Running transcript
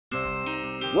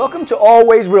Welcome to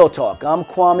Always Real Talk. I'm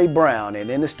Kwame Brown,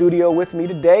 and in the studio with me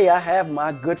today I have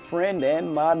my good friend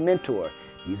and my mentor.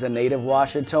 He's a native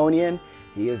Washingtonian.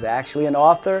 He is actually an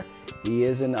author. He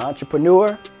is an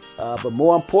entrepreneur, but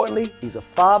more importantly, he's a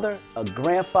father, a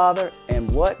grandfather, and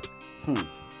what?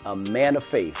 A man of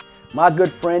faith. My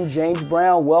good friend James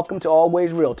Brown, welcome to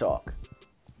Always Real Talk.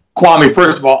 Kwame,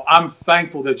 first of all, I'm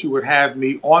thankful that you would have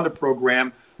me on the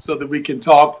program so that we can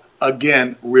talk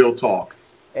again, real talk.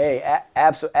 Hey,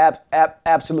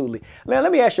 absolutely. Now,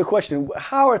 let me ask you a question.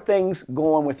 How are things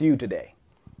going with you today?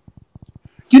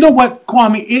 You know what,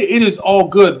 Kwame, it is all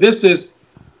good. These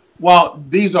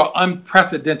are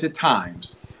unprecedented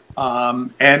times,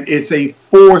 and it's a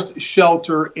forced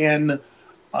shelter in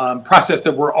process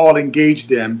that we're all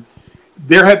engaged in.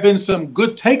 There have been some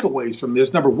good takeaways from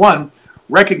this. Number one,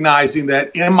 recognizing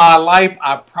that in my life,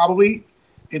 I probably,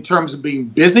 in terms of being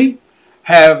busy,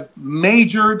 have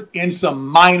majored in some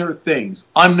minor things,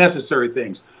 unnecessary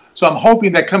things. So I'm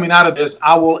hoping that coming out of this,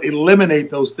 I will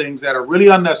eliminate those things that are really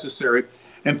unnecessary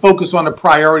and focus on the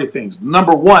priority things.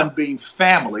 Number one being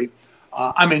family.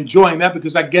 I'm enjoying that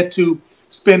because I get to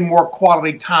spend more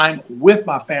quality time with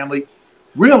my family,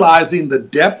 realizing the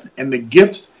depth and the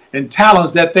gifts and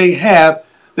talents that they have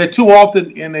that too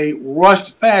often in a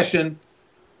rushed fashion,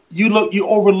 you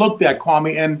overlook that,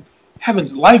 Kwame, and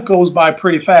heavens, life goes by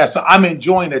pretty fast. So I'm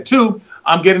enjoying it too.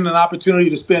 I'm getting an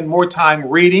opportunity to spend more time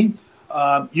reading.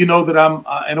 You know that I'm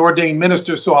an ordained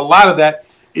minister, so a lot of that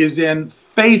is in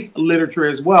faith literature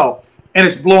as well. And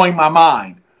it's blowing my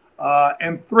mind.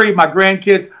 And three, my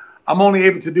grandkids, I'm only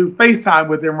able to do FaceTime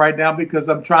with them right now because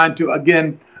I'm trying to,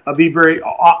 again, be very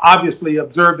obviously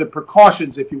observe the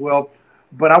precautions, if you will.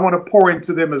 But I want to pour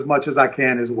into them as much as I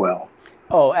can as well.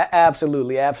 Oh,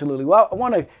 absolutely, absolutely. Well,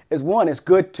 it's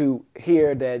good to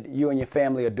hear that you and your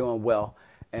family are doing well,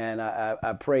 and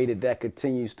I pray that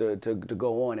continues to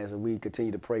go on as we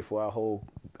continue to pray for our whole,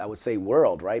 I would say,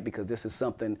 world, right? Because this is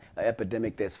an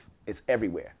epidemic it's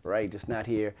everywhere, right? Just not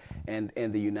here and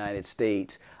in the United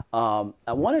States. I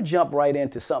want to jump right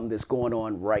into something that's going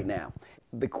on right now.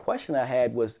 The question I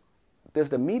had was, does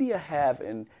the media have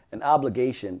an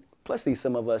obligation, especially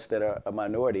some of us that are a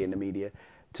minority in the media,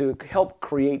 to help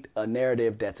create a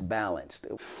narrative that's balanced?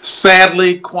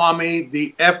 Sadly, Kwame,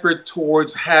 the effort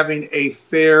towards having a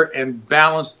fair and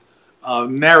balanced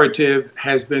narrative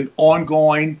has been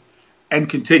ongoing and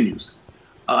continues.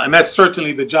 And that's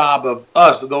certainly the job of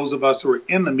us, those of us who are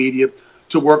in the media,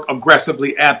 to work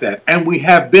aggressively at that. And we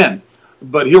have been.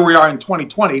 But here we are in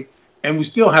 2020, and we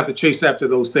still have to chase after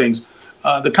those things.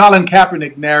 The Colin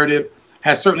Kaepernick narrative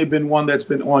has certainly been one that's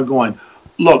been ongoing.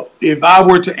 Look, if I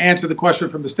were to answer the question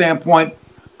from the standpoint,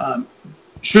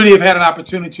 should he have had an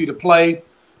opportunity to play?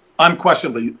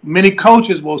 Unquestionably. Many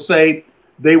coaches will say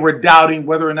they were doubting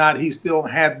whether or not he still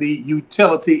had the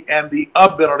utility and the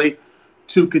ability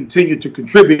to continue to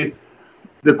contribute.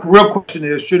 The real question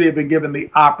is, should he have been given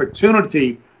the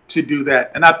opportunity to do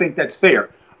that? And I think that's fair.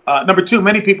 Number two,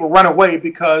 many people run away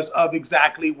because of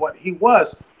exactly what he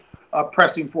was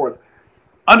pressing forth.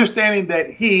 Understanding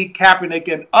that he,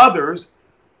 Kaepernick, and others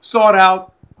sought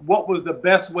out what was the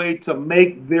best way to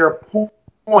make their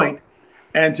point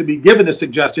and to be given a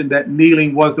suggestion that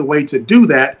kneeling was the way to do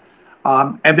that,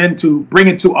 and then to bring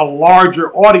it to a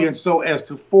larger audience so as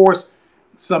to force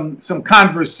some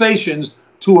conversations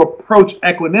to approach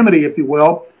equanimity, if you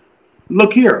will.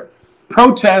 Look here,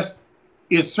 protest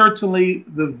is certainly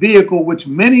the vehicle which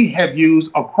many have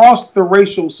used across the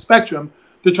racial spectrum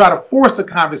to try to force a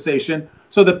conversation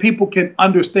so that people can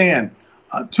understand.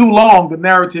 Too long, the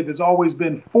narrative has always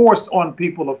been forced on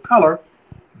people of color.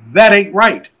 That ain't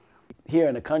right. Here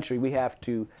in the country, we have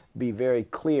to be very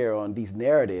clear on these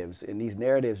narratives, and these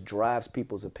narratives drives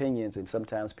people's opinions, and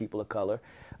sometimes people of color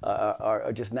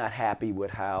are just not happy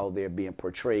with how they're being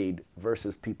portrayed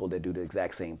versus people that do the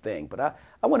exact same thing. But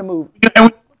I want to move. And when you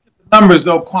look at the numbers,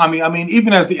 though, Kwame, I mean,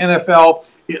 even as the NFL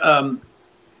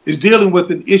is dealing with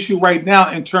an issue right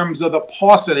now in terms of the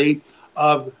paucity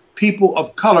of people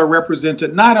of color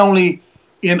represented not only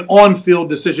in on-field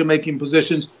decision-making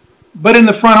positions, but in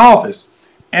the front office.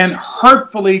 And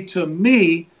hurtfully to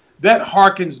me, that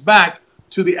harkens back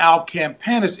to the Al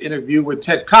Campanis interview with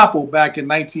Ted Koppel back in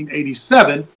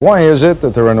 1987. Why is it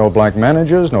that there are no black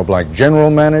managers, no black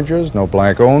general managers, no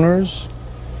black owners?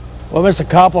 Well, Mr.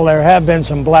 Koppel, there have been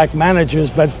some black managers,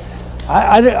 but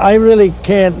I really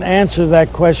can't answer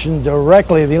that question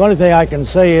directly. The only thing I can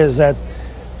say is that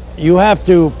you have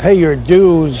to pay your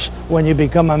dues when you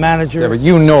become a manager. Yeah, but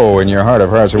you know in your heart of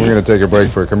hearts, and we're going to take a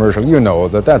break for a commercial, you know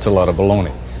that that's a lot of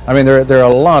baloney. I mean, there are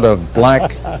a lot of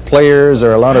black players,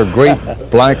 there are a lot of great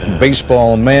black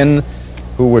baseball men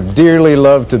who would dearly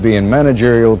love to be in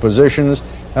managerial positions.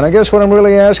 And I guess what I'm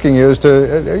really asking you is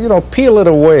to, peel it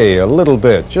away a little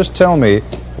bit. Just tell me,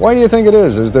 why do you think it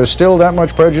is? Is there still that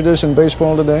much prejudice in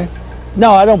baseball today?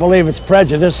 No, I don't believe it's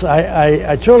prejudice.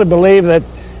 I truly believe that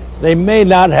they may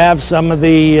not have some of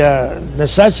the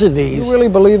necessities. You really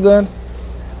believe that?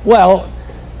 Well,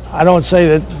 I don't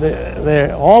say that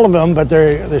they're all of them, but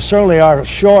they certainly are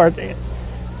short.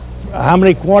 How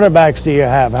many quarterbacks do you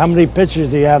have? How many pitchers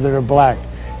do you have that are black?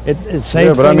 It's same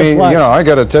yeah, but I mean, applies. I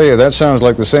got to tell you, that sounds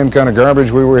like the same kind of garbage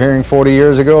we were hearing 40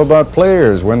 years ago about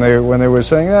players when they were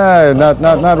saying,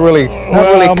 not really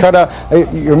cut out.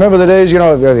 You remember the days,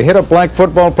 they hit a black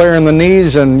football player in the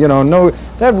knees, and no,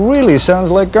 that really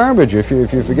sounds like garbage if you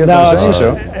forget to say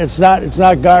so. It's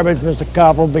not garbage, Mr.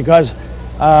 Koppel, because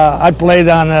I played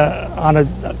on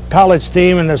a college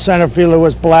team, and the center fielder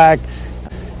was black,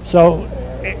 so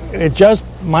it just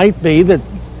might be that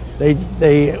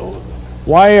they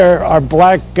why are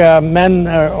black men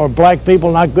or black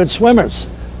people not good swimmers?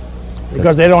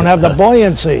 Because they don't have the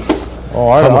buoyancy.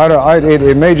 Oh,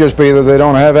 it may just be that they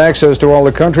don't have access to all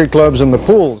the country clubs and the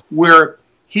pools. Where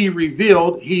he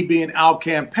revealed, he being Al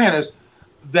Campanis,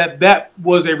 that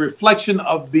was a reflection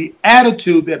of the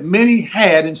attitude that many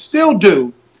had and still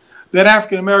do, that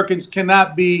African Americans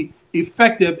cannot be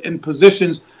effective in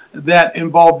positions that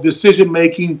involve decision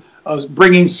making,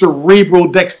 bringing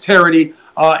cerebral dexterity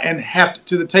and heft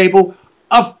to the table.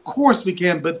 Of course we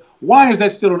can, but why is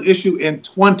that still an issue in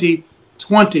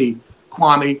 2020,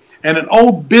 Kwame? And an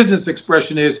old business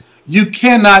expression is, you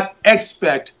cannot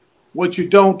expect what you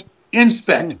don't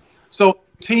inspect. So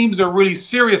teams are really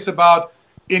serious about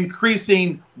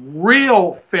increasing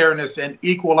real fairness and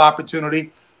equal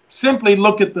opportunity. Simply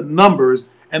look at the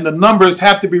numbers, and the numbers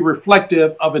have to be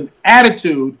reflective of an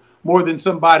attitude more than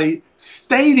somebody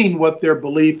stating what their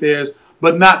belief is,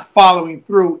 but not following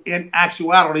through in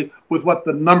actuality with what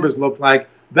the numbers look like.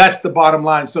 That's the bottom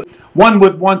line. So one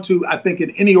would want to, I think,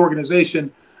 in any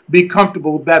organization, be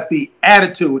comfortable that the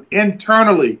attitude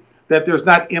internally, that there's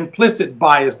not implicit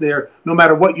bias there, no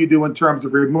matter what you do in terms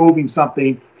of removing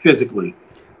something physically.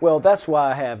 Well, that's why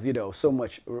I have, so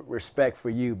much respect for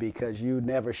you, because you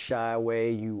never shy away.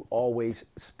 You always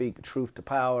speak truth to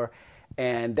power.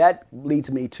 And that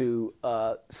leads me to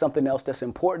something else that's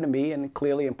important to me and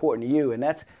clearly important to you, and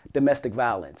that's domestic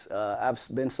violence. I've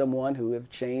been someone who have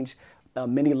changed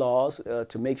many laws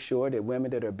to make sure that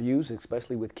women that are abused,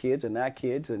 especially with kids and not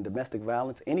kids, and domestic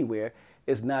violence anywhere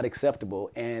is not acceptable.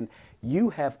 And you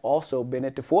have also been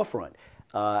at the forefront.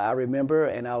 I remember,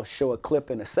 and I'll show a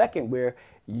clip in a second, where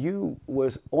you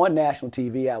was on national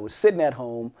TV. I was sitting at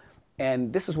home,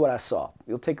 and this is what I saw.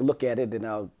 You'll take a look at it, and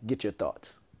I'll get your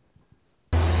thoughts.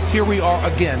 Here we are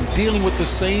again dealing with the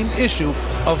same issue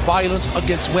of violence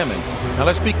against women. Now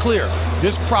let's be clear,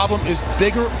 this problem is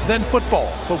bigger than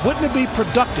football, but wouldn't it be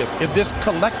productive if this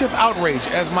collective outrage,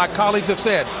 as my colleagues have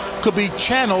said, could be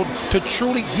channeled to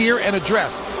truly hear and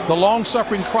address the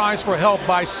long-suffering cries for help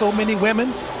by so many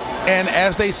women? And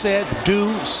as they said,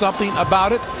 do something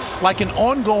about it, like an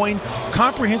ongoing,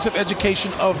 comprehensive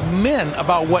education of men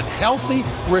about what healthy,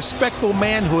 respectful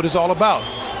manhood is all about.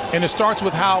 And it starts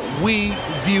with how we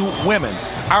view women.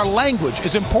 Our language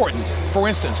is important. For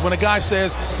instance, when a guy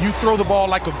says, you throw the ball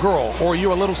like a girl, or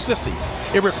you're a little sissy,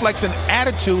 it reflects an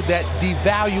attitude that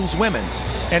devalues women.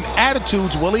 And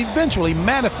attitudes will eventually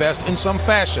manifest in some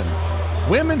fashion.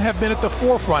 Women have been at the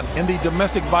forefront in the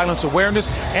domestic violence awareness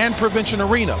and prevention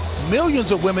arena.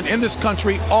 Millions of women in this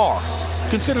country are.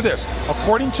 Consider this,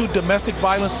 according to domestic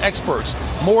violence experts,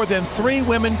 more than 3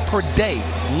 women per day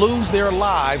lose their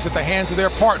lives at the hands of their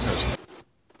partners.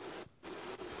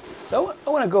 So I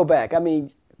want to go back. I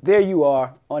mean, there you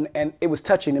are, and it was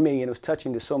touching to me, and it was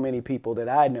touching to so many people that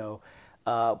I know.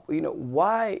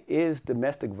 Why is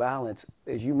domestic violence,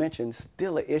 as you mentioned,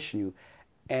 still an issue?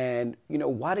 And,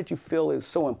 why did you feel it was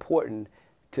so important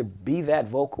to be that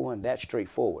vocal and that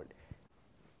straightforward?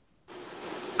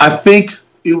 I think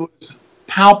it was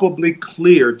palpably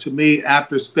clear to me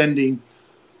after spending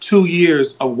 2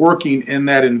 years of working in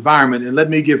that environment. And let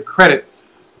me give credit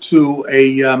to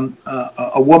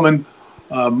a woman,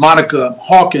 Monica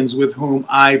Hawkins, with whom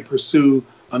I pursue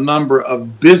a number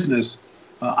of business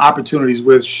opportunities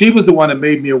with. She was the one that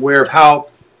made me aware of how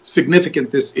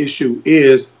significant this issue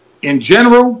is in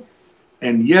general,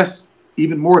 and yes,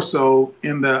 even more so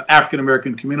in the African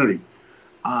American community.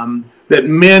 That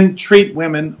men treat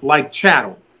women like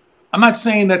chattel. I'm not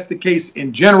saying that's the case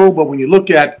in general, but when you look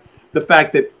at the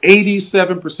fact that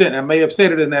 87%, I may have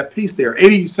said it in that piece there,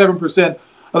 87%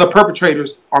 of the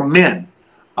perpetrators are men.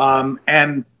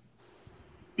 And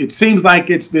it seems like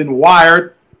it's been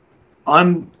wired,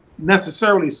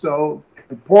 unnecessarily so,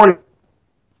 poorly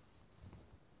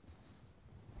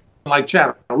like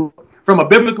chatter. From a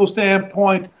biblical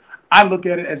standpoint, I look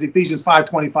at it as Ephesians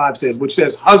 5:25 says, which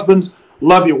says, husbands,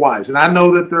 love your wives. And I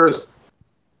know that there's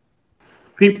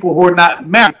people who are not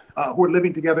married, who are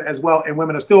living together as well, and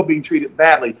women are still being treated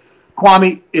badly.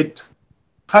 Kwame, it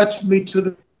touched me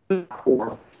to the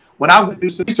core. When I would do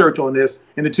some research on this,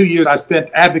 in the 2 years I spent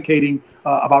advocating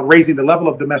about raising the level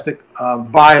of domestic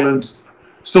violence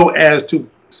so as to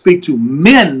speak to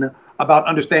men about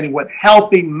understanding what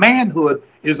healthy manhood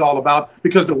is all about,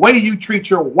 because the way you treat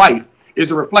your wife is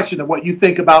a reflection of what you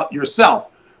think about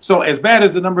yourself. So as bad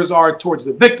as the numbers are towards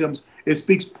the victims, it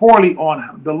speaks poorly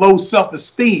on the low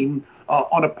self-esteem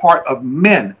on the part of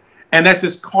men. And that's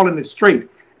just calling it straight.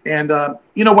 And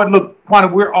you know what? Look,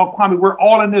 Kwame, we're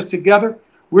all in this together.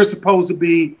 We're supposed to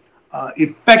be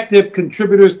effective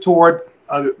contributors toward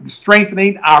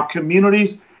strengthening our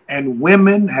communities. And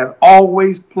women have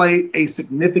always played a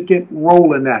significant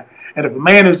role in that. And if a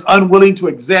man is unwilling to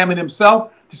examine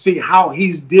himself to see how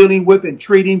he's dealing with and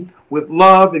treating with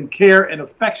love and care and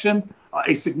affection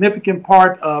a significant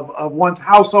part of one's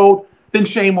household, then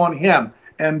shame on him.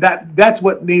 And that's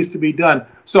what needs to be done.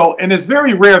 So, and it's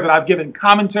very rare that I've given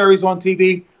commentaries on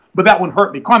TV, but that one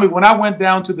hurt me. Kwame, when I went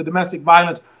down to the Domestic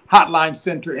Violence Hotline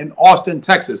Center in Austin,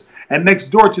 Texas, and next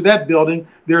door to that building,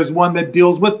 there's one that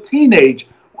deals with teenage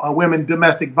women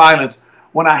domestic violence.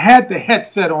 When I had the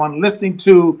headset on, listening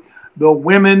to the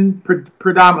women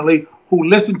predominantly who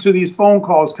listen to these phone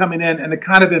calls coming in and the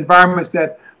kind of environments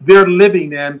that they're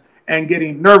living in and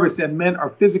getting nervous, and men are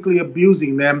physically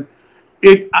abusing them,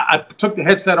 I took the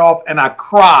headset off and I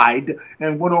cried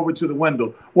and went over to the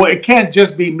window. Well, it can't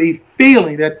just be me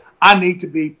feeling it. I need to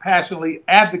be passionately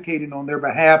advocating on their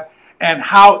behalf, and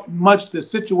how much the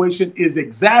situation is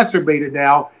exacerbated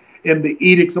now in the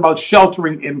edicts about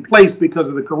sheltering in place because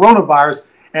of the coronavirus,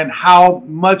 and how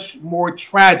much more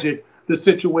tragic the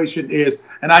situation is.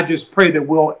 And I just pray that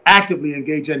we'll actively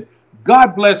engage in.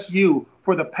 God bless you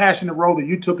for the passionate role that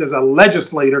you took as a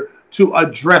legislator to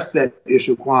address that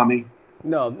issue, Kwame.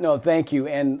 No, thank you.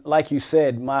 And like you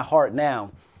said, my heart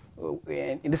now,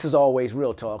 and this is always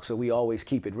real talk, so we always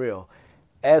keep it real.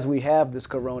 As we have this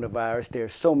coronavirus,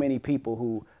 there's so many people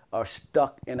who are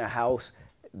stuck in a house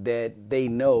that they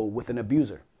know with an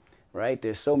abuser, right?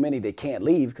 There's so many that can't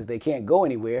leave because they can't go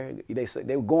anywhere.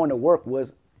 They were going to work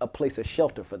was a place of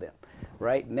shelter for them,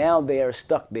 right? Now they are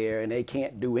stuck there and they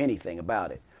can't do anything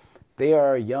about it. There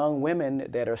are young women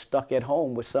that are stuck at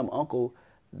home with some uncle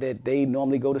that they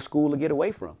normally go to school to get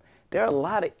away from. There are a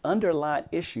lot of underlying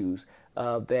issues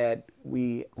that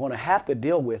we want to have to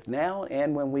deal with now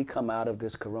and when we come out of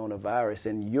this coronavirus.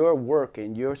 And your work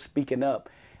and your speaking up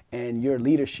and your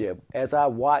leadership, as I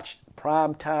watched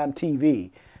primetime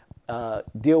TV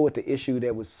deal with the issue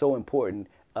that was so important,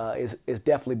 is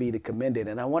definitely be to commend it.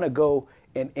 And I want to go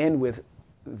and end with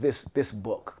this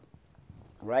book,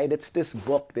 right? It's this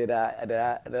book that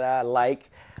I like.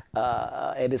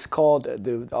 And it's called, I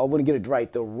want to get it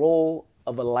right, The Role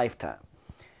of a Lifetime.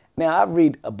 Now, I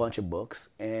read a bunch of books,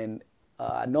 and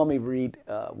I normally read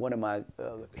one of my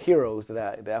heroes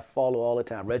that I follow all the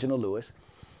time, Reginald Lewis.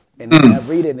 And I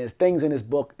read it, and there's things in his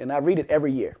book, and I read it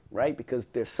every year, right? Because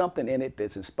there's something in it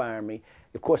that's inspiring me.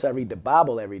 Of course, I read the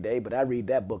Bible every day, but I read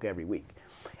that book every week,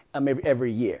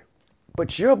 every year.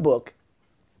 But your book,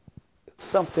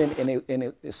 something in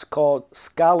it, it's called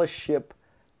Scholarship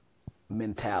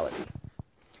Mentality.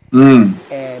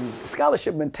 And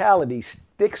scholarship mentality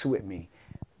sticks with me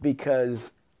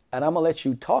because, and I'm going to let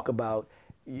you talk about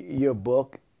your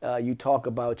book. You talk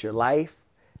about your life.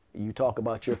 You talk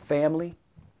about your family.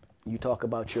 You talk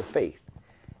about your faith.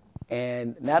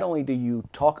 And not only do you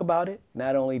talk about it,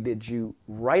 not only did you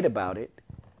write about it,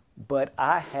 but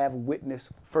I have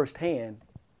witnessed firsthand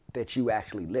that you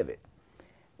actually live it,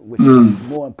 which is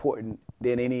more important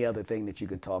than any other thing that you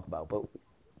can talk about. But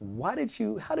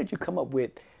how did you come up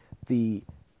with the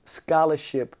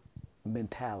scholarship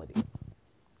mentality?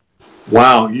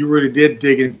 Wow, you really did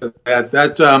dig into that.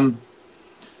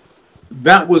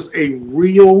 That was a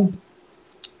real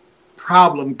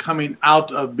problem coming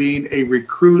out of being a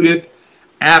recruited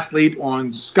athlete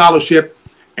on scholarship,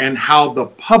 and how the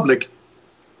public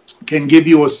can give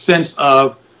you a sense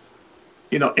of,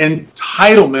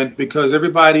 entitlement because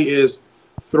everybody is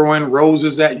throwing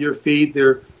roses at your feet.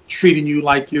 They're treating you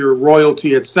like you're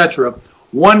royalty, etc.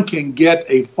 One can get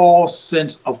a false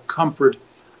sense of comfort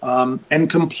and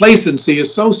complacency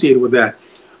associated with that.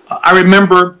 I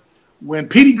remember when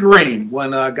Petey Green,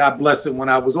 God bless him, when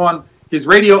I was on his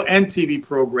radio and TV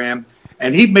program,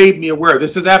 and he made me aware.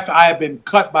 This is after I had been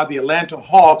cut by the Atlanta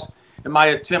Hawks in my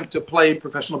attempt to play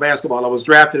professional basketball. I was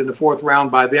drafted in the 4th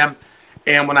round by them,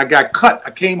 And when I got cut,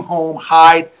 I came home,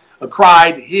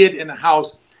 cried, hid in the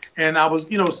house. And I was,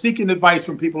 seeking advice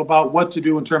from people about what to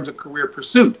do in terms of career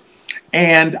pursuit.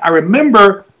 And I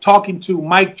remember talking to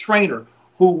Mike Trainer,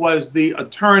 who was the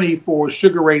attorney for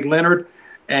Sugar Ray Leonard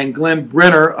and Glenn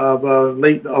Brenner of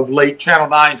late Channel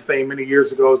 9 fame many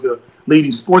years ago as the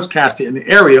leading sportscaster in the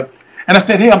area. And I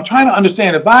said, hey, I'm trying to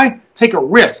understand, if I take a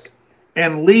risk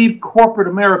and leave corporate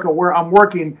America where I'm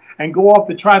working and go off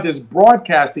to try this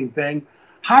broadcasting thing,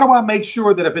 how do I make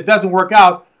sure that if it doesn't work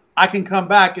out, I can come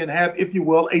back and have, if you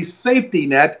will, a safety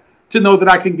net to know that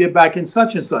I can get back in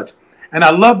such and such? And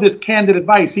I love this candid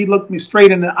advice. He looked me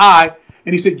straight in the eye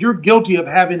and he said, you're guilty of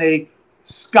having a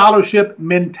scholarship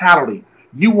mentality.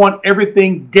 You want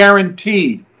everything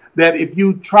guaranteed, that if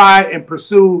you try and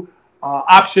pursue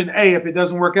option A, if it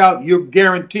doesn't work out, you're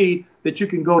guaranteed that you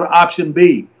can go to option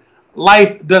B.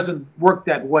 Life doesn't work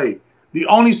that way. The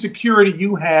only security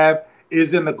you have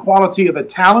is in the quality of the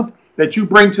talent that you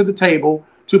bring to the table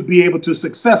to be able to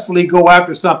successfully go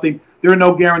after something. There are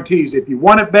no guarantees. If you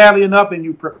want it badly enough and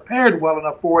you prepared well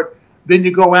enough for it, then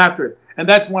you go after it. And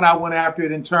that's when I went after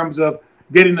it in terms of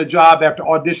getting a job after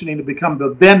auditioning to become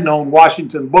the then known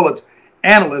Washington Bullets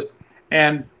analyst,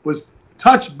 and was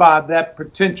touched by that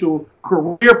potential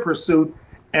career pursuit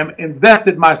and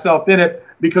invested myself in it,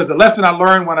 because the lesson I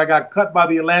learned when I got cut by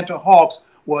the Atlanta Hawks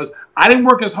was I didn't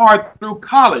work as hard through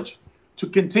college to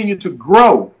continue to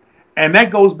grow. And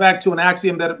that goes back to an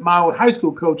axiom that my old high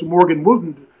school coach, Morgan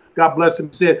Wooten, God bless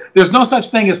him, said, there's no such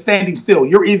thing as standing still.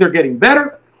 You're either getting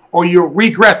better or you're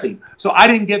regressing. So I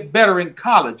didn't get better in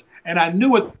college, and I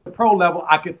knew at the pro level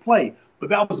I could play. But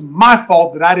that was my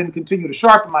fault that I didn't continue to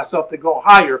sharpen myself to go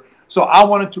higher. So I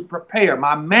wanted to prepare.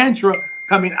 My mantra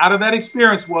coming out of that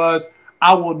experience was,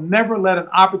 I will never let an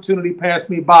opportunity pass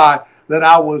me by that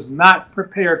I was not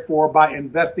prepared for by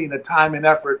investing the time and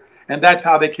effort. And that's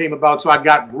how they came about. So I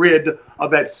got rid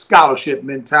of that scholarship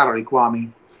mentality,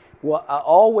 Kwame. Well, I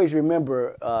always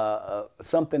remember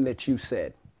something that you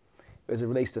said as it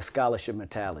relates to scholarship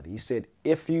mentality. You said,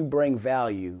 if you bring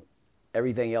value,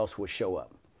 everything else will show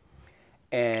up.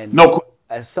 And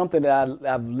as something that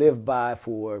I've lived by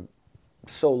for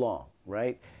so long,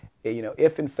 right?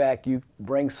 If in fact you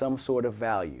bring some sort of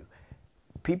value,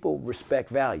 people respect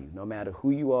value, no matter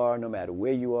who you are, no matter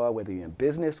where you are, whether you're in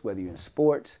business, whether you're in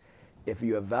sports. If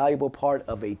you're a valuable part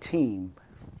of a team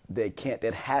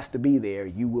that has to be there,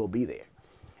 you will be there.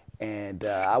 And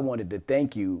I wanted to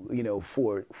thank you,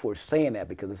 for saying that,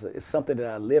 because it's something that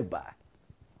I live by.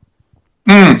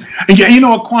 And yeah,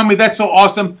 Kwame, that's so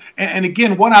awesome. And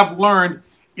again, what I've learned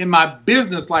in my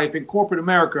business life in corporate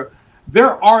America,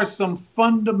 there are some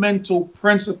fundamental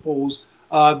principles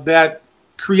that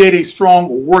create a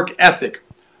strong work ethic.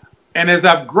 And as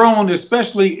I've grown,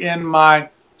 especially in my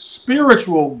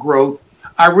spiritual growth,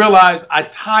 I realize I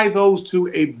tie those to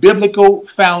a biblical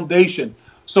foundation.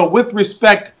 So with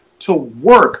respect to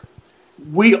work,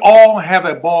 we all have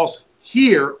a boss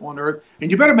here on earth, and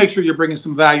you better make sure you're bringing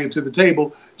some value to the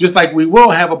table, just like we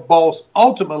will have a boss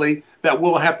ultimately that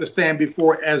we'll have to stand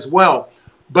before as well.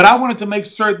 But I wanted to make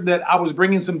certain that I was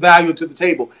bringing some value to the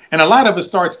table. And a lot of it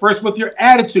starts first with your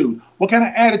attitude. What kind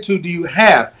of attitude do you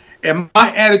have? And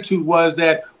my attitude was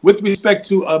that, with respect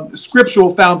to a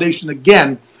scriptural foundation,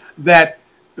 again, that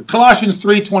Colossians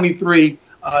 3:23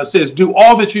 says, do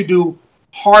all that you do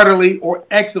heartily or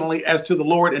excellently as to the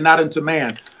Lord and not unto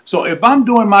man. So if I'm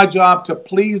doing my job to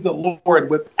please the Lord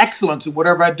with excellence in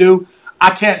whatever I do, I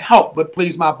can't help but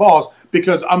please my boss,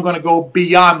 because I'm going to go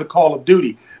beyond the call of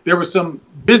duty. There were some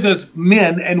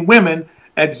businessmen and women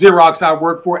at Xerox I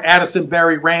worked for, Addison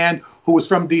Barry Rand, who was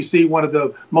from D.C., one of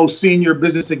the most senior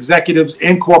business executives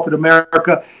in corporate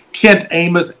America, Kent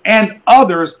Amos, and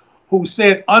others who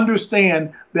said,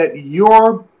 understand that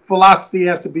your philosophy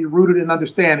has to be rooted in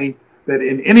understanding that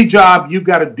in any job, you've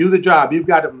got to do the job. You've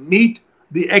got to meet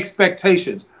the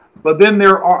expectations. But then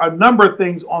there are a number of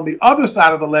things on the other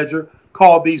side of the ledger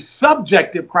called the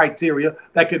subjective criteria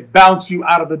that could bounce you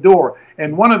out of the door.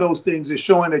 And one of those things is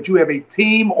showing that you have a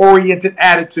team-oriented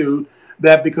attitude,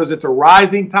 that because it's a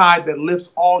rising tide that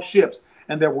lifts all ships,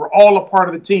 and that we're all a part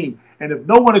of the team. And if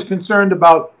no one is concerned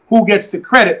about who gets the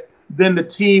credit, then the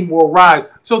team will rise.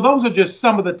 So those are just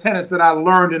some of the tenets that I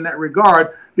learned in that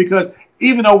regard, because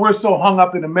even though we're so hung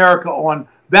up in America on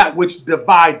that which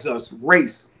divides us,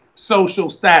 race, social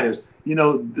status,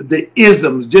 the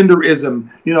isms, genderism,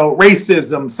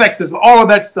 racism, sexism, all of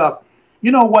that stuff.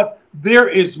 You know what? There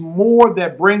is more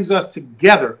that brings us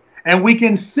together, and we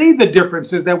can see the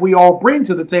differences that we all bring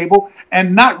to the table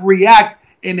and not react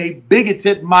in a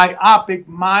bigoted, myopic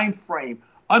mind frame.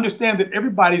 Understand that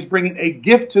everybody's bringing a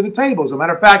gift to the table. As a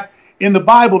matter of fact, in the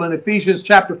Bible, in Ephesians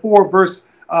chapter 4, verse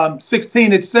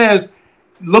 16, it says,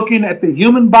 looking at the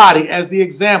human body as the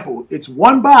example, it's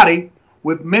one body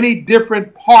with many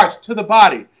different parts to the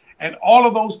body. And all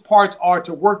of those parts are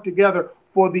to work together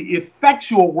for the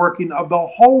effectual working of the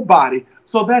whole body.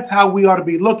 So that's how we ought to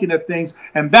be looking at things.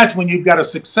 And that's when you've got a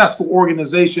successful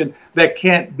organization that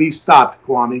can't be stopped,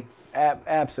 Kwame.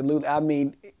 Absolutely. I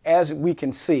mean, as we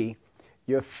can see,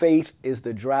 your faith is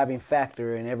the driving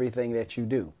factor in everything that you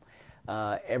do.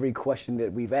 Every question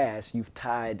that we've asked, you've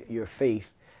tied your faith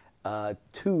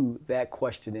to that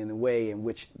question in a way in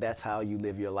which that's how you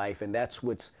live your life. And that's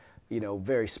what's,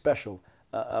 very special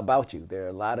about you. There are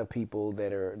a lot of people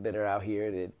that are out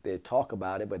here that talk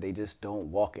about it, but they just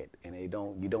don't walk it, and you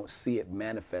don't see it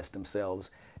manifest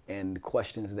themselves in the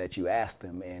questions that you ask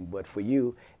them. But for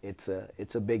you, it's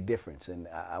a big difference, and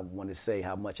I want to say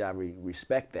how much I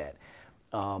respect that.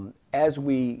 As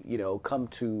we come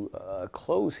to a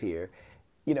close here,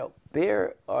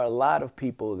 there are a lot of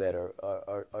people that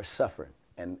are suffering,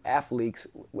 and athletes,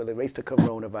 when it relates to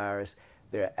coronavirus,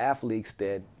 there are athletes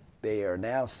that they are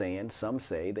now saying, some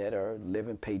say, that are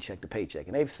living paycheck to paycheck.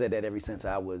 And they've said that ever since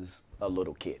I was a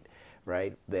little kid,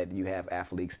 right? That you have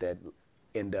athletes that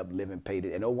end up living paid,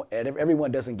 and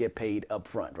everyone doesn't get paid up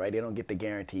front, right? They don't get the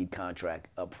guaranteed contract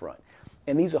up front.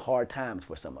 And these are hard times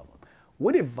for some of them.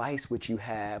 What advice would you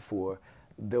have for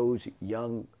those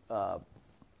young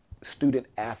student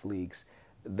athletes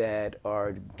that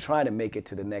are trying to make it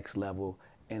to the next level,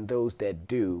 and those that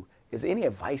do? Is there any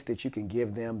advice that you can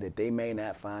give them that they may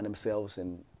not find themselves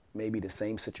in maybe the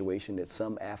same situation that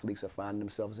some athletes are finding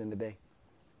themselves in today?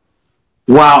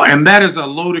 Wow, and that is a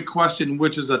loaded question,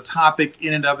 which is a topic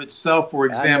in and of itself for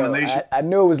examination. I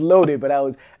knew it was loaded, but I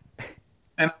was...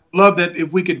 And I love that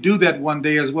if we could do that one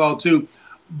day as well, too.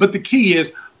 But the key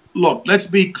is, look, let's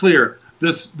be clear.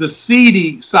 The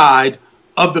seedy side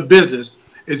of the business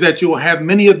is that you'll have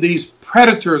many of these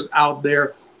predators out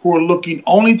there who are looking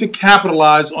only to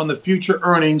capitalize on the future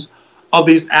earnings of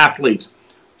these athletes.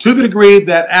 To the degree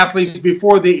that athletes,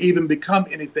 before they even become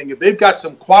anything, if they've got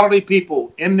some quality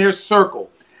people in their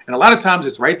circle, and a lot of times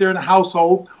it's right there in the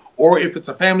household, or if it's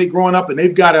a family growing up and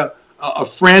they've got a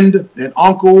friend, an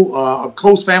uncle, a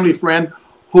close family friend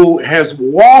who has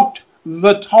walked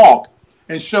the talk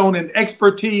and shown an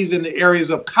expertise in the areas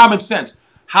of common sense,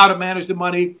 how to manage the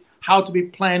money, how to be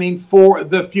planning for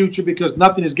the future, because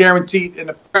nothing is guaranteed in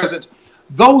the present.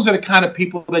 Those are the kind of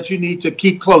people that you need to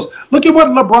keep close. Look at what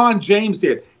LeBron James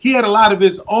did. He had a lot of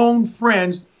his own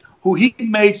friends who he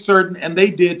made certain, and they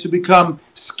did, to become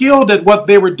skilled at what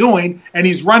they were doing, and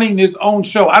he's running his own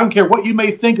show. I don't care what you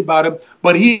may think about him,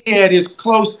 but he had his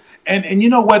close, and you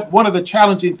know what? One of the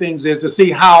challenging things is to see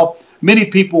how many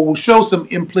people will show some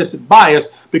implicit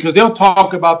bias, because they'll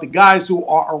talk about the guys who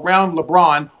are around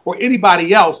LeBron or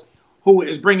anybody else who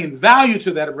is bringing value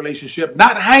to that relationship,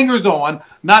 not hangers-on,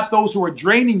 not those who are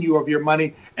draining you of your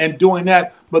money and doing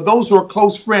that, but those who are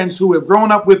close friends who have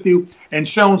grown up with you and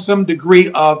shown some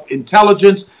degree of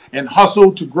intelligence and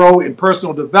hustle to grow in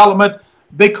personal development.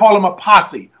 They call them a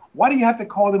posse. Why do you have to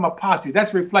call them a posse?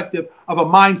 That's reflective of a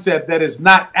mindset that is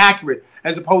not accurate,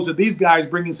 as opposed to these guys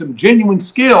bringing some genuine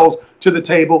skills to the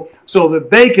table so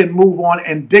that they can move on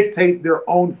and dictate their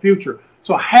own future.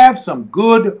 So have some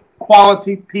good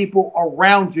quality people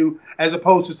around you, as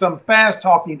opposed to some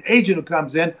fast-talking agent who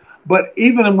comes in. But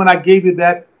even when I gave you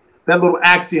that little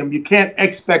axiom, you can't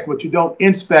expect what you don't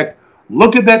inspect.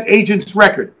 Look at that agent's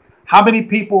record. How many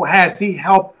people has he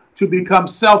helped to become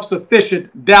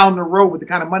self-sufficient down the road with the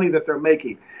kind of money that they're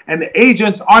making? And the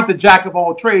agents aren't the jack of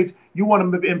all trades. You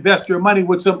want to invest your money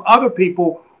with some other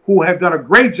people who have done a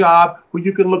great job, who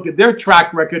you can look at their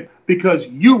track record, because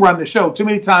you run the show. Too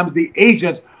many times the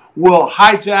agents will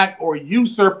hijack or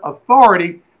usurp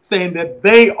authority, saying that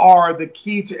they are the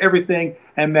key to everything,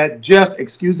 and that just,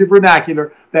 excuse the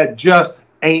vernacular, that just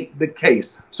ain't the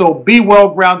case. So be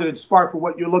well-grounded and smart for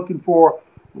what you're looking for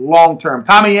long-term.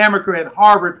 Tommy Amaker at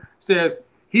Harvard says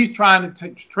he's trying to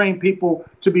train people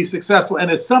to be successful, and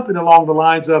it's something along the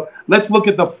lines of, let's look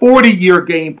at the 40-year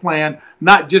game plan,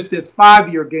 not just this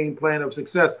 5-year game plan of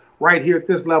success right here at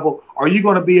this level. Are you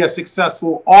going to be as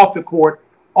successful off the court,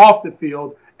 off the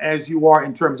field, as you are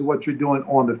in terms of what you're doing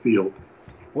on the field?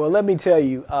 Well, let me tell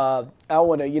you, I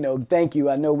want to, thank you.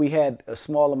 I know we had a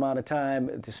small amount of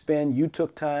time to spend. You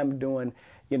took time doing,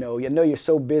 I know you're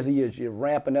so busy, you're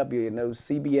ramping up,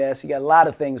 CBS, you got a lot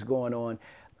of things going on.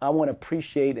 I want to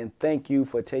appreciate and thank you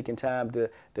for taking time to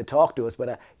talk to us.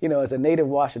 But, as a native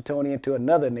Washingtonian to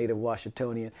another native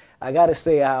Washingtonian, I got to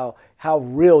say how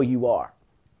real you are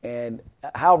and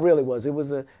how real it was. I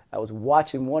was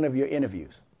watching one of your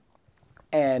interviews,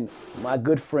 And my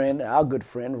good friend, our good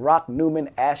friend, Rock Newman,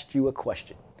 asked you a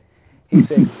question. He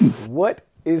said, what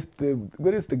is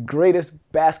the greatest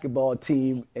basketball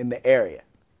team in the area?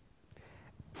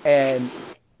 And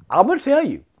I'm going to tell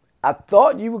you, I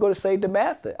thought you were going to say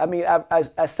DeMatha. I mean,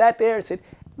 I sat there and said,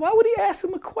 why would he ask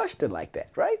him a question like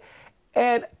that, right?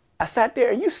 And I sat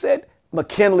there and you said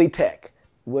McKinley Tech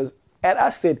was, and I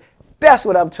said, that's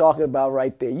what I'm talking about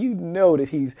right there. You know that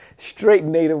he's straight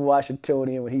native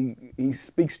Washingtonian when he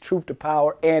speaks truth to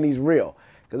power and he's real.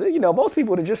 Because, you know, most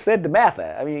people would have just said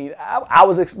DeMatha. I mean, I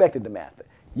was expecting DeMatha.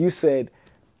 You said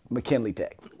McKinley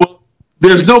Tech. Well,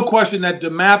 there's no question that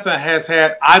DeMatha has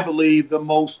had, I believe, the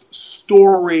most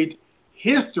storied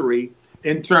history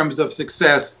in terms of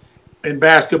success in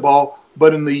basketball.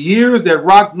 But in the years that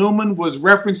Rock Newman was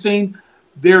referencing,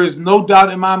 there is no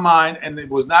doubt in my mind, and it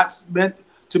was not meant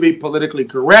to be politically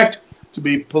correct, to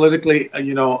be politically,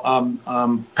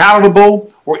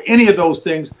 palatable, or any of those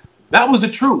things. That was the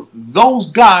truth. Those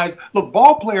guys, look,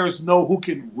 ball players know who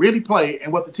can really play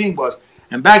and what the team was.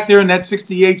 And back there in that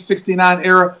 68, 69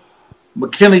 era,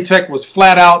 McKinley Tech was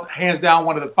flat out, hands down,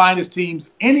 one of the finest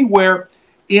teams anywhere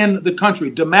in the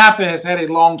country. DeMatha has had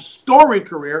a long, storied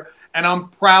career, and I'm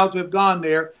proud to have gone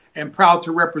there and proud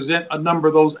to represent a number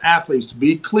of those athletes, to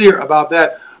be clear about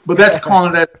that. But that's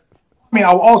calling that. I mean,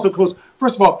 I'll also close.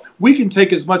 First of all, we can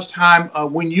take as much time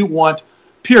when you want,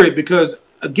 period, because,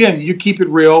 again, you keep it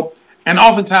real. And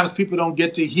oftentimes people don't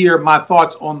get to hear my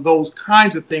thoughts on those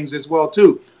kinds of things as well,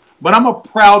 too. But I'm a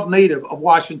proud native of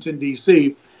Washington,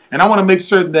 D.C., and I want to make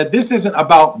certain that this isn't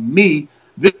about me.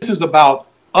 This is about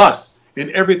us in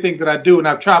everything that I do, and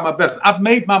I've tried my best. I've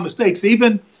made my mistakes.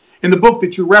 Even in the book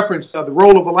that you referenced, The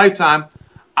Role of a Lifetime,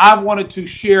 I wanted to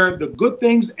share the good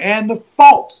things and the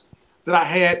faults that I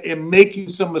had in making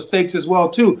some mistakes as well,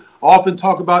 too. I often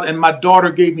talk about, and my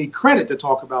daughter gave me credit to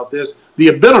talk about this, the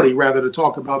ability, rather, to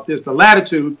talk about this, the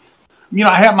latitude. You know,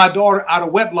 I had my daughter out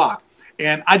of wedlock,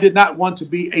 and I did not want to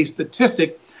be a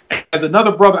statistic as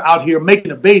another brother out here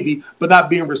making a baby, but not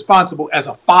being responsible as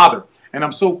a father. And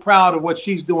I'm so proud of what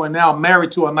she's doing now,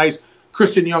 married to a nice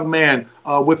Christian young man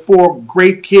with 4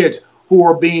 great kids who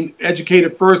are being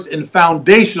educated first and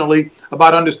foundationally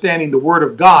about understanding the Word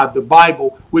of God, the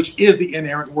Bible, which is the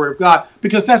inerrant Word of God,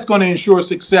 because that's going to ensure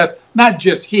success, not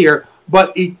just here,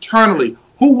 but eternally.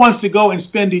 Who wants to go and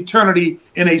spend eternity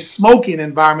in a smoking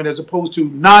environment as opposed to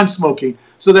non-smoking?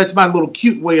 So that's my little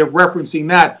cute way of referencing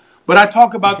that. But I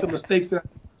talk about the mistakes, that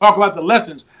I talk about the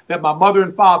lessons that my mother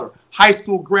and father, high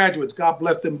school graduates, God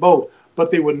bless them both,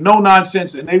 but they were no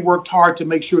nonsense, and they worked hard to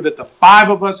make sure that the 5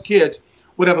 of us kids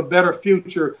would have a better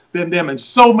future than them. And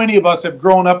so many of us have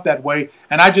grown up that way.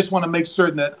 And I just want to make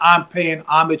certain that I'm paying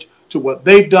homage to what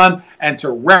they've done and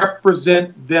to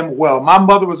represent them well. My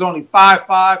mother was only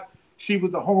 5'5". She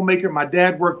was the homemaker. My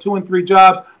dad worked 2 and 3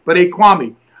 jobs. But hey,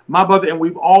 Kwame, my mother, and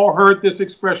we've all heard this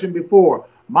expression before.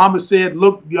 Mama said,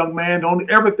 look, young man, don't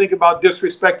ever think about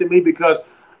disrespecting me, because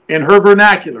in her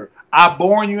vernacular, I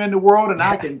born you in the world and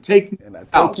I can take you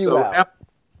out. So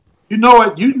you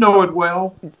know it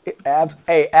well.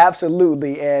 Hey,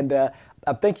 absolutely. And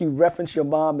I think you referenced your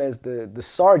mom as the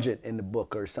sergeant in the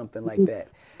book or something like that.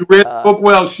 You read the book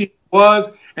well. She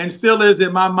was and still is,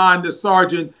 in my mind, the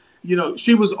sergeant. You know,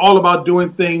 she was all about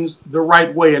doing things the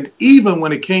right way. And even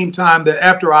when it came time that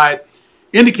after I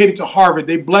indicated to Harvard,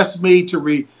 they blessed me to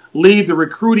relieve the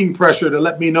recruiting pressure to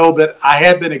let me know that I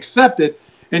had been accepted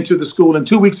into the school. And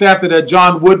 2 weeks after that,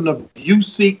 John Wooden of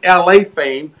UCLA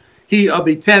fame, he of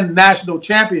the 10 national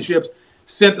championships,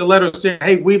 sent a letter saying,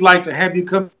 hey, we'd like to have you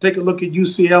come take a look at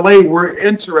UCLA. We're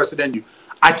interested in you.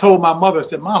 I told my mother, I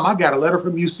said, Mom, I got a letter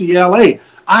from UCLA.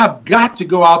 I've got to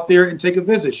go out there and take a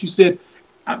visit. She said,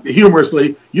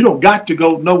 humorously, you don't got to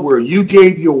go nowhere. You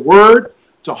gave your word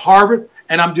to Harvard.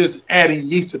 And I'm just adding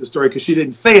yeast to the story because she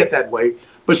didn't say it that way,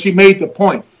 but she made the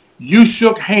point. You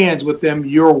shook hands with them.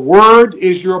 Your word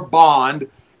is your bond,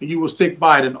 and you will stick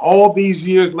by it. And all these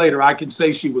years later, I can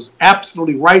say she was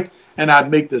absolutely right, and I'd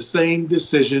make the same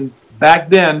decision back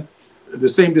then, the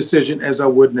same decision as I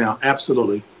would now.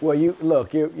 Absolutely. Well, you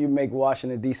make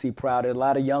Washington, D.C. proud. There are a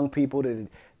lot of young people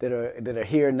that are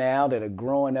here now, that are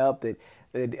growing up, that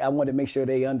I want to make sure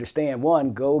they understand.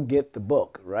 One, go get the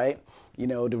book, right? You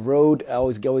know, The Road, I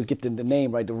always get the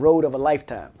name right, The Road of a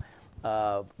Lifetime.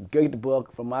 Go get the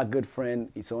book from my good friend.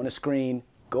 It's on the screen.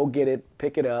 Go get it,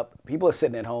 pick it up. People are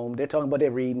sitting at home. They're talking about their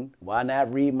reading. Why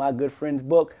not read my good friend's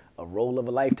book, A Role of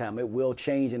a Lifetime? It will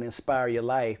change and inspire your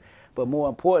life. But more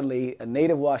importantly, a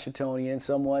native Washingtonian,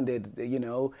 someone that, you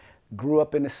know, grew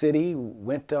up in the city,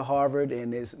 went to Harvard,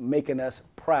 and is making us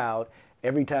proud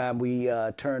every time we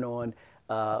turn on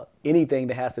anything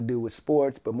that has to do with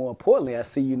sports. But more importantly, I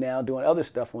see you now doing other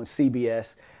stuff on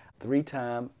CBS,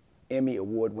 3-time Emmy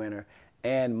Award winner,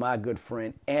 and my good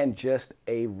friend, and just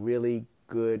a really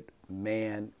good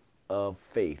man of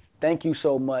faith. Thank you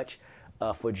so much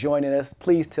for joining us.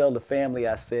 Please tell the family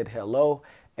I said hello,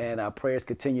 and our prayers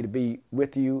continue to be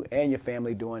with you and your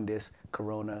family during this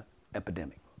corona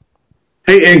epidemic.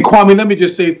 Hey, and Kwame, let me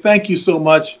just say thank you so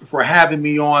much for having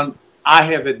me on. I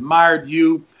have admired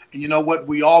you. And you know what?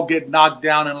 We all get knocked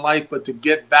down in life, but to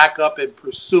get back up and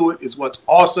pursue it is what's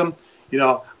awesome. You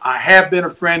know, I have been a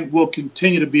friend, will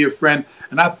continue to be a friend.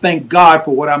 And I thank God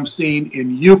for what I'm seeing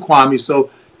in you, Kwame. So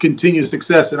continued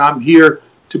success. And I'm here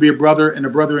to be a brother and a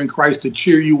brother in Christ to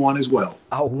cheer you on as well.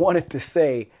 I wanted to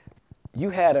say, you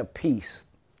had a piece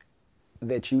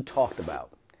that you talked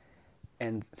about,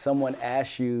 and someone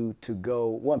asked you to go.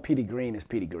 One, Petey Greene is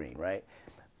Petey Greene, right?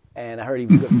 And I heard he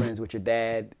was good friends with your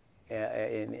dad,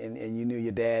 and you knew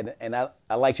your dad. And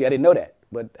I liked you. I didn't know that,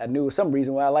 but I knew some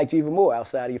reason why I liked you even more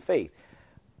outside of your faith.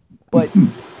 But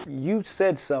you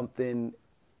said something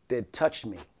that touched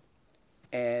me.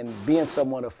 And being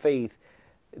someone of faith,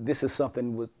 this is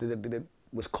something that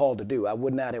was called to do. I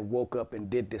would not have woke up and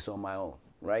did this on my own,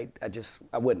 right?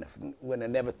 I wouldn't have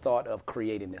never thought of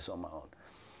creating this on my own.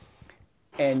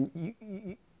 And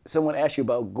someone asked you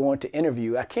about going to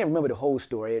interview. I can't remember the whole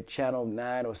story, at Channel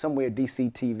 9 or somewhere,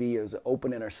 DC TV, it was an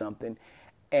opening or something.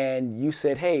 And you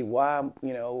said, hey, why,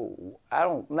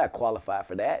 I'm not qualified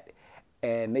for that.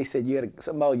 And they said you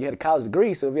had a college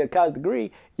degree, so if you had a college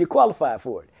degree, you're qualified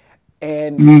for it.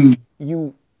 And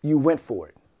you went for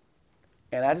it.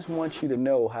 And I just want you to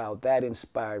know how that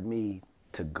inspired me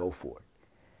to go for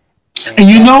it. And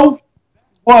you know,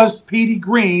 was Petey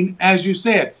Greene, as you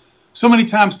said. So many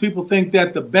times people think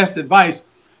that the best advice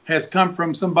has come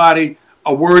from somebody,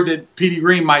 a word that Petey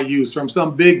Greene might use, from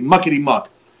some big muckety-muck.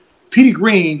 Petey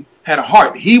Greene had a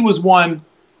heart. He was one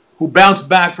who bounced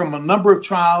back from a number of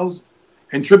trials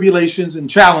and tribulations and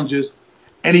challenges,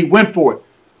 and he went for it.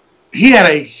 He had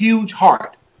a huge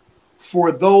heart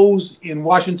for those in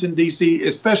Washington, D.C.,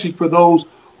 especially for those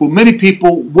who many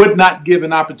people would not give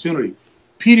an opportunity.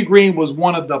 Petey Greene was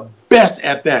one of the best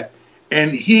at that.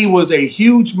 And he was a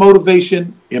huge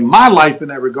motivation in my life in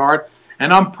that regard.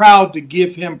 And I'm proud to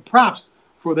give him props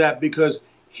for that because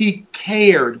he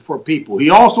cared for people. He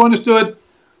also understood,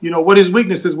 what his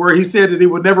weaknesses were. He said that he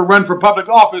would never run for public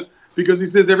office because he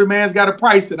says every man's got a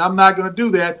price and I'm not going to do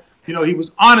that. He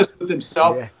was honest with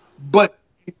himself, but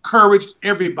encouraged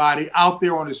everybody out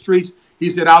there on the streets. He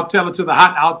said, I'll tell it to the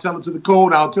hot, I'll tell it to the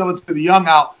cold, I'll tell it to the young,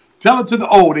 I'll tell it to the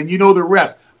old, and you know the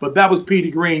rest. But that was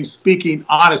Petey Greene speaking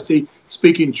honesty,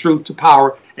 speaking truth to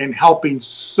power, and helping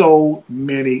so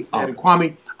many others. And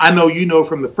Kwame, I know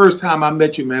from the first time I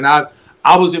met you, man, I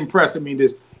was impressed. I mean,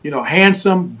 this,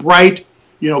 handsome, bright,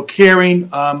 caring,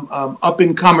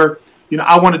 up-and-comer.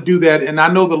 I want to do that. And I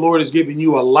know the Lord has given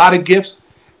you a lot of gifts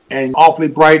and awfully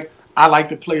bright. I like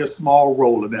to play a small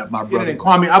role in that, my brother. And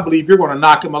Kwame, I believe you're going to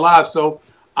knock him alive. So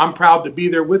I'm proud to be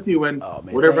there with you. And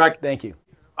thank you.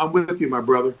 I'm with you, my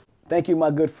brother. Thank you,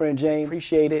 my good friend James.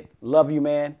 Appreciate it. Love you,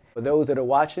 man. For those that are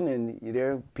watching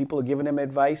and people are giving them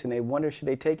advice and they wonder should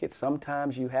they take it,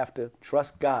 sometimes you have to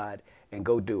trust God and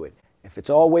go do it. If it's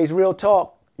always real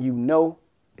talk,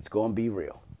 it's going to be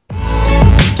real.